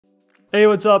Hey,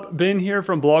 what's up? Ben here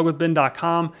from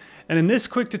blogwithben.com, and in this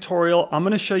quick tutorial, I'm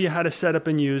going to show you how to set up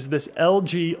and use this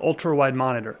LG UltraWide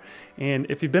monitor. And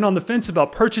if you've been on the fence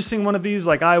about purchasing one of these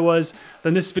like I was,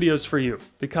 then this video is for you.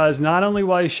 Because not only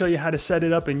will I show you how to set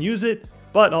it up and use it,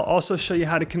 but I'll also show you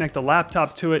how to connect a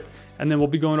laptop to it, and then we'll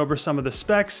be going over some of the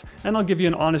specs, and I'll give you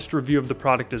an honest review of the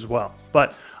product as well.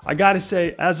 But I gotta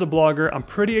say, as a blogger, I'm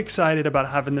pretty excited about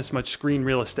having this much screen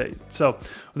real estate. So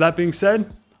with that being said,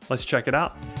 let's check it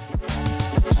out.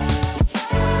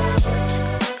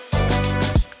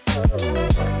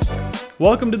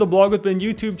 Welcome to the Blog with Ben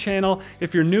YouTube channel.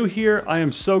 If you're new here, I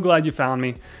am so glad you found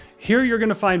me. Here you're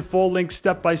gonna find full-length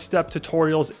step-by-step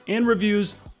tutorials and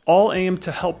reviews, all aimed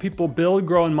to help people build,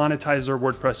 grow, and monetize their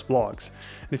WordPress blogs.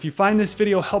 And if you find this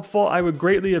video helpful, I would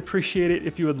greatly appreciate it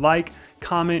if you would like,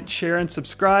 comment, share, and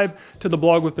subscribe to the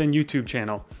Blog with Ben YouTube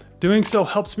channel. Doing so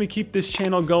helps me keep this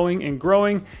channel going and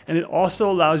growing, and it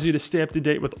also allows you to stay up to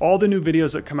date with all the new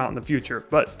videos that come out in the future.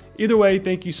 But either way,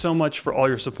 thank you so much for all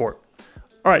your support.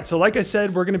 All right, so like I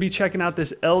said, we're gonna be checking out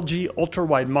this LG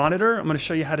UltraWide monitor. I'm gonna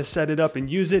show you how to set it up and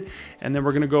use it, and then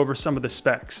we're gonna go over some of the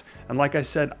specs. And like I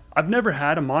said, I've never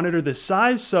had a monitor this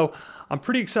size, so I'm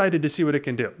pretty excited to see what it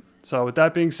can do. So with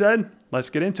that being said,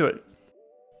 let's get into it.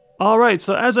 All right,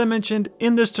 so as I mentioned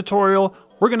in this tutorial,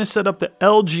 we're gonna set up the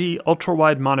LG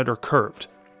UltraWide monitor curved.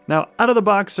 Now, out of the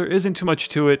box, there isn't too much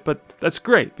to it, but that's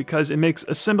great because it makes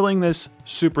assembling this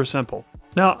super simple.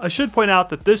 Now, I should point out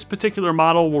that this particular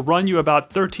model will run you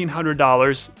about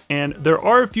 $1,300, and there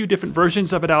are a few different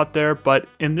versions of it out there, but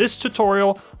in this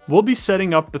tutorial, we'll be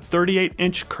setting up the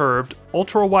 38-inch curved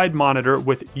ultra-wide monitor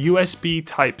with USB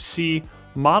Type-C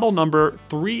model number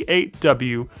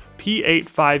 38W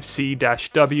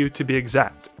P85C-W to be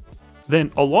exact.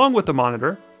 Then, along with the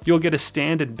monitor, you'll get a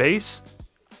stand and base,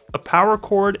 a power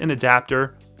cord and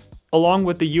adapter, along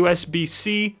with the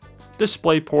USB-C,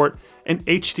 DisplayPort, and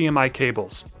HDMI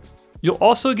cables. You'll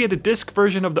also get a disc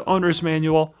version of the owner's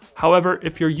manual. However,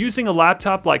 if you're using a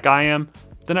laptop like I am,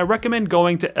 then I recommend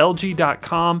going to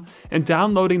lg.com and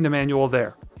downloading the manual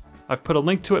there. I've put a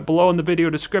link to it below in the video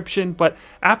description, but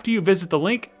after you visit the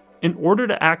link, in order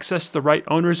to access the right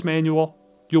owner's manual,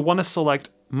 you'll want to select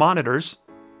Monitors,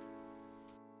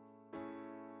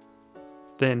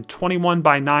 then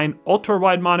 21:9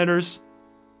 ultra-wide monitors,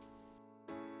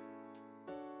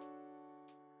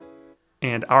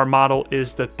 and our model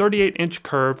is the 38-inch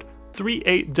curved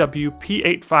 38W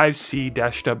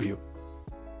P85C-W.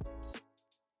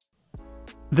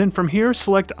 Then from here,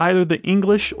 select either the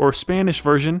English or Spanish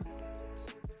version,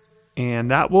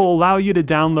 and that will allow you to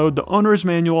download the owner's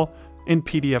manual in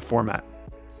PDF format.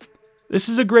 This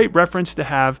is a great reference to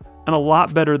have and a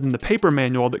lot better than the paper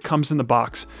manual that comes in the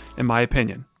box, in my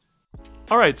opinion.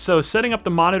 Alright, so setting up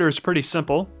the monitor is pretty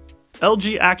simple.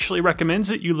 LG actually recommends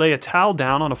that you lay a towel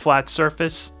down on a flat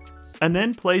surface and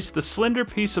then place the slender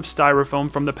piece of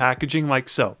styrofoam from the packaging like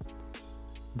so.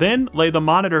 Then lay the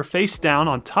monitor face down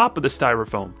on top of the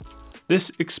styrofoam.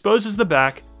 This exposes the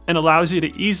back and allows you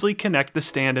to easily connect the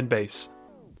stand and base.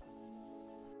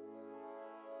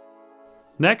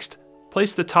 Next,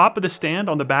 place the top of the stand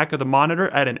on the back of the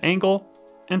monitor at an angle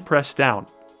and press down.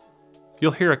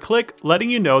 You'll hear a click letting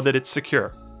you know that it's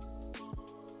secure.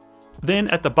 Then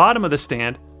at the bottom of the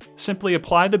stand, simply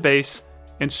apply the base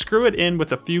and screw it in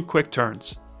with a few quick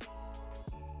turns.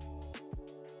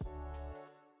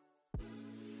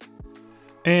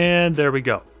 And there we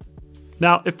go.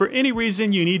 Now, if for any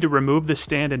reason you need to remove the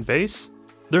stand and base,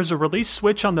 there's a release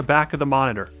switch on the back of the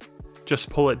monitor.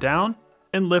 Just pull it down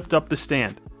and lift up the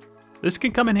stand. This can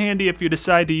come in handy if you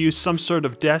decide to use some sort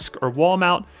of desk or wall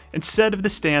mount instead of the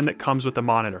stand that comes with the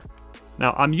monitor.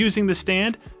 Now, I'm using the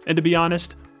stand, and to be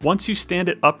honest, once you stand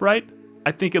it upright,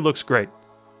 I think it looks great.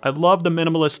 I love the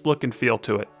minimalist look and feel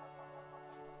to it.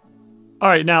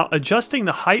 Alright, now adjusting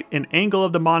the height and angle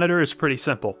of the monitor is pretty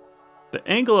simple. The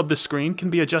angle of the screen can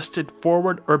be adjusted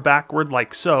forward or backward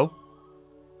like so,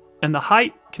 and the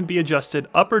height can be adjusted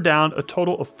up or down a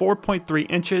total of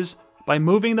 4.3 inches by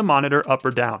moving the monitor up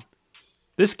or down.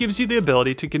 This gives you the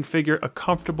ability to configure a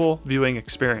comfortable viewing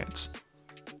experience.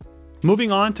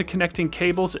 Moving on to connecting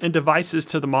cables and devices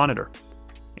to the monitor.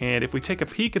 And if we take a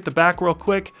peek at the back real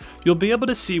quick, you'll be able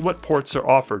to see what ports are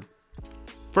offered.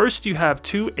 First, you have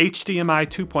two HDMI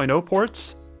 2.0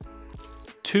 ports,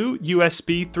 two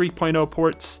USB 3.0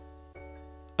 ports,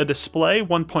 a display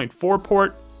 1.4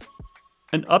 port,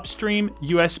 an upstream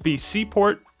USB-C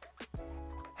port,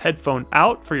 headphone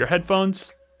out for your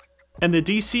headphones, and the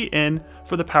DC in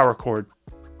for the power cord.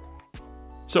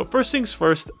 So first things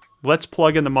first, let's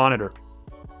plug in the monitor.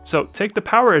 So take the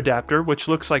power adapter, which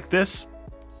looks like this,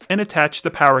 and attach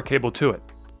the power cable to it.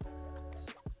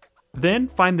 Then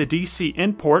find the DC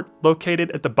in port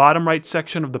located at the bottom right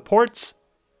section of the ports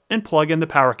and plug in the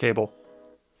power cable.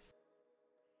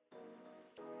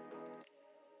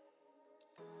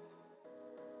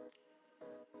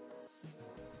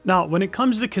 Now, when it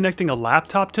comes to connecting a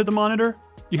laptop to the monitor,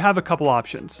 you have a couple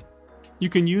options. You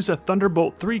can use a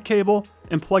Thunderbolt 3 cable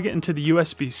and plug it into the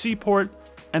USB-C port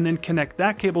and then connect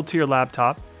that cable to your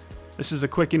laptop. This is a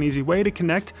quick and easy way to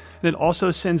connect, and it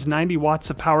also sends 90 watts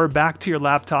of power back to your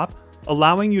laptop,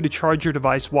 allowing you to charge your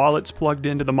device while it's plugged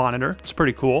into the monitor. It's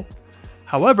pretty cool.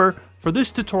 However, for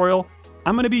this tutorial,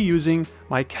 I'm going to be using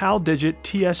my CalDigit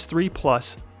TS3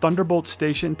 Plus Thunderbolt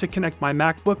station to connect my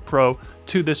MacBook Pro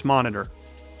to this monitor.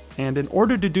 And in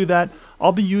order to do that,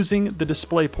 I'll be using the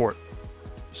DisplayPort.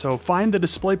 So find the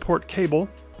DisplayPort cable,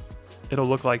 it'll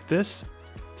look like this,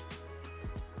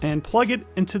 and plug it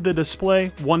into the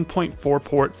display 1.4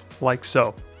 port like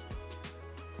so.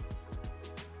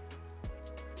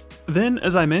 Then,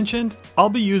 as I mentioned, I'll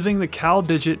be using the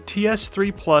CalDigit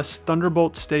TS3 Plus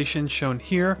Thunderbolt station shown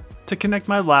here to connect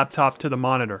my laptop to the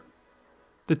monitor.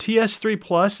 The TS3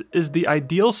 Plus is the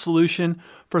ideal solution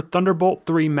for Thunderbolt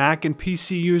 3 Mac and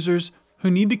PC users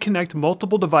who need to connect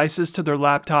multiple devices to their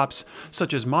laptops,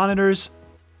 such as monitors,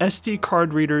 SD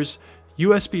card readers,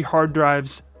 USB hard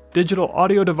drives, digital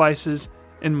audio devices,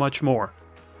 and much more.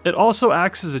 It also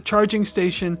acts as a charging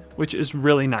station, which is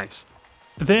really nice.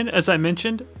 Then, as I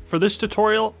mentioned, for this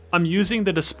tutorial, I'm using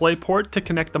the DisplayPort to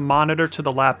connect the monitor to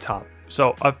the laptop.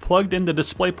 So I've plugged in the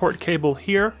DisplayPort cable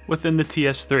here within the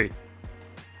TS3.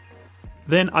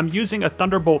 Then I'm using a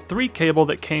Thunderbolt 3 cable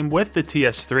that came with the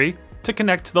TS3 to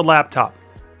connect to the laptop,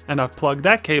 and I've plugged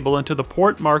that cable into the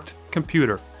port marked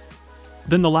computer.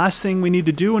 Then the last thing we need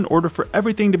to do in order for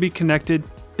everything to be connected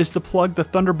is to plug the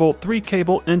Thunderbolt 3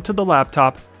 cable into the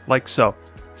laptop like so.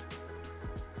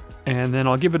 And then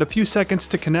I'll give it a few seconds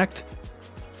to connect.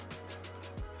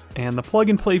 And the plug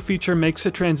and play feature makes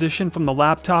the transition from the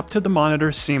laptop to the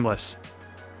monitor seamless.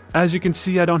 As you can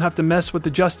see, I don't have to mess with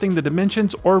adjusting the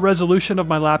dimensions or resolution of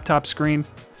my laptop screen.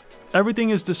 Everything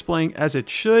is displaying as it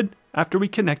should after we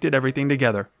connected everything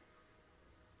together.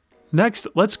 Next,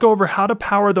 let's go over how to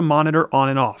power the monitor on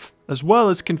and off, as well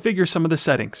as configure some of the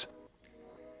settings.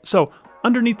 So,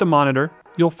 underneath the monitor,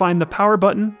 you'll find the power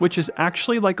button, which is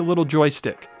actually like a little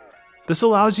joystick. This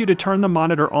allows you to turn the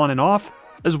monitor on and off,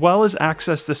 as well as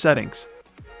access the settings.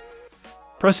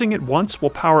 Pressing it once will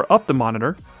power up the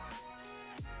monitor.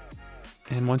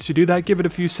 And once you do that, give it a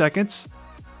few seconds.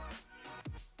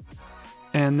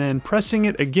 And then pressing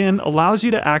it again allows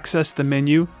you to access the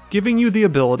menu, giving you the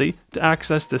ability to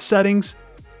access the settings,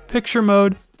 picture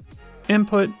mode,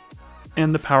 input,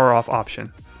 and the power off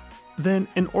option. Then,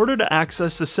 in order to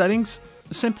access the settings,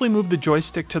 simply move the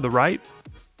joystick to the right.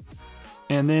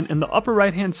 And then in the upper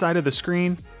right hand side of the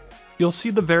screen, you'll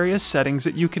see the various settings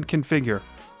that you can configure.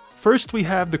 First, we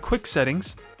have the quick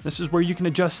settings. This is where you can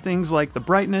adjust things like the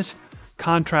brightness,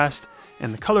 contrast,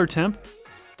 and the color temp.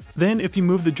 Then if you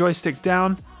move the joystick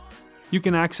down, you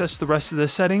can access the rest of the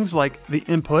settings like the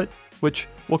input, which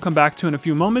we'll come back to in a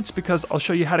few moments because I'll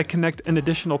show you how to connect an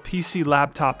additional PC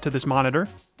laptop to this monitor.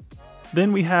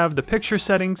 Then we have the picture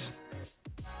settings,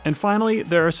 and finally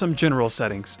there are some general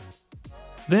settings.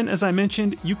 Then, as I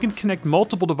mentioned, you can connect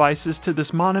multiple devices to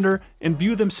this monitor and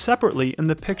view them separately in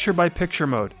the picture-by-picture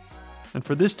mode. And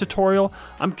for this tutorial,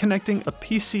 I'm connecting a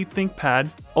PC ThinkPad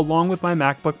along with my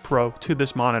MacBook Pro to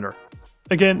this monitor.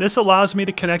 Again, this allows me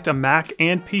to connect a Mac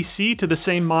and PC to the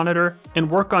same monitor and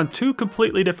work on two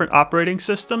completely different operating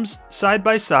systems side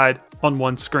by side on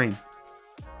one screen.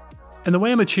 And the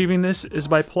way I'm achieving this is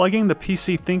by plugging the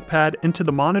PC ThinkPad into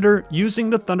the monitor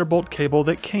using the Thunderbolt cable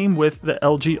that came with the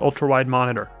LG UltraWide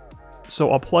monitor.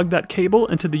 So I'll plug that cable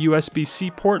into the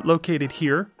USB-C port located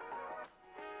here.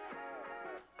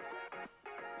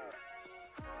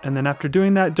 And then after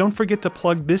doing that, don't forget to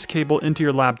plug this cable into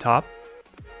your laptop.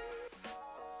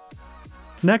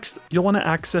 Next, you'll want to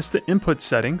access the input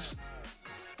settings.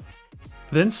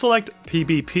 Then select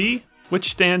PBP, which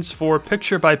stands for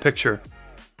Picture by Picture.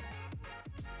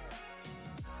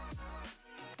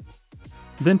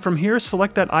 Then from here,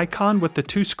 select that icon with the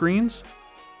two screens.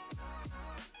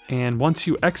 And once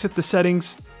you exit the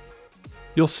settings,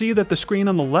 you'll see that the screen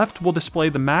on the left will display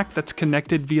the Mac that's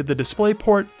connected via the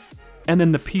DisplayPort, and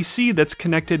then the PC that's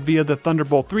connected via the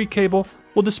Thunderbolt 3 cable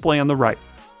will display on the right.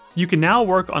 You can now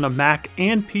work on a Mac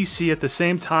and PC at the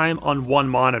same time on one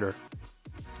monitor.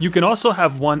 You can also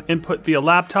have one input via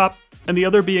laptop and the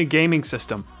other be a gaming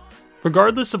system.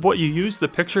 Regardless of what you use the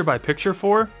picture by picture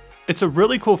for, it's a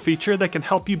really cool feature that can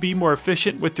help you be more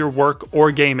efficient with your work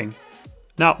or gaming.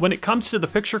 Now, when it comes to the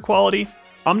picture quality,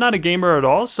 I'm not a gamer at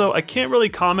all, so I can't really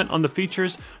comment on the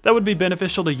features that would be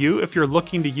beneficial to you if you're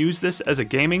looking to use this as a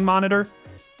gaming monitor.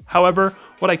 However,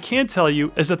 what I can tell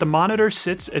you is that the monitor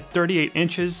sits at 38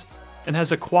 inches and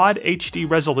has a quad HD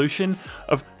resolution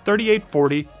of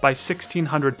 3840 by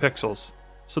 1600 pixels.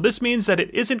 So this means that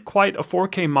it isn't quite a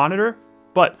 4K monitor,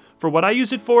 but for what I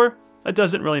use it for, that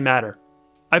doesn't really matter.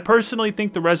 I personally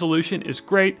think the resolution is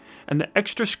great, and the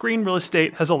extra screen real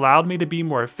estate has allowed me to be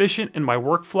more efficient in my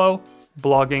workflow,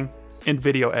 blogging, and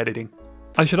video editing.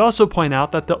 I should also point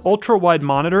out that the ultra-wide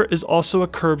monitor is also a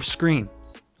curved screen,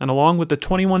 and along with the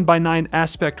 21:9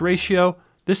 aspect ratio,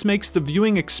 this makes the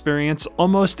viewing experience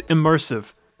almost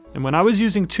immersive. And when I was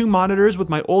using two monitors with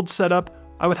my old setup,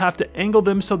 I would have to angle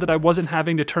them so that I wasn't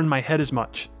having to turn my head as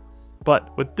much.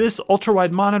 But with this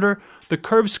ultra-wide monitor, the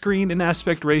curved screen and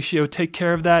aspect ratio take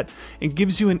care of that and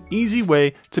gives you an easy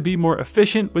way to be more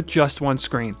efficient with just one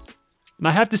screen. And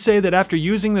I have to say that after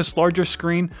using this larger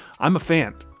screen, I'm a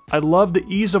fan. I love the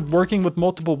ease of working with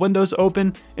multiple windows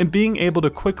open and being able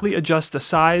to quickly adjust the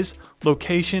size,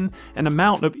 location, and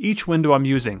amount of each window I'm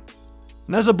using.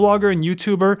 And as a blogger and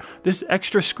YouTuber, this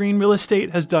extra screen real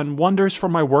estate has done wonders for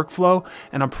my workflow,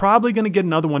 and I'm probably going to get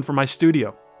another one for my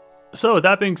studio. So with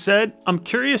that being said, I'm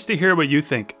curious to hear what you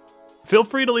think. Feel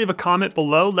free to leave a comment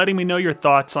below letting me know your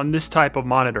thoughts on this type of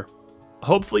monitor.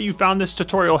 Hopefully you found this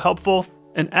tutorial helpful,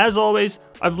 and as always,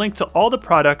 I've linked to all the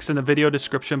products in the video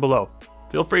description below.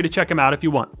 Feel free to check them out if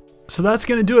you want. So that's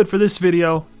going to do it for this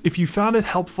video. If you found it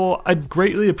helpful, I'd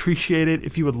greatly appreciate it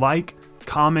if you would like,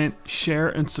 comment, share,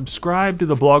 and subscribe to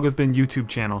the Blog with Ben YouTube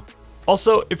channel.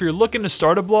 Also, if you're looking to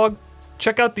start a blog,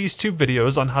 check out these two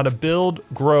videos on how to build,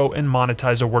 grow, and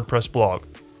monetize a WordPress blog.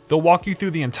 They'll walk you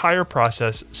through the entire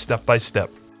process step by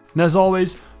step. And as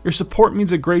always, your support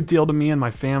means a great deal to me and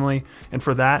my family, and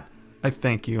for that, I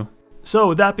thank you. So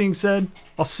with that being said,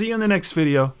 I'll see you in the next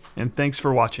video, and thanks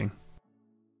for watching.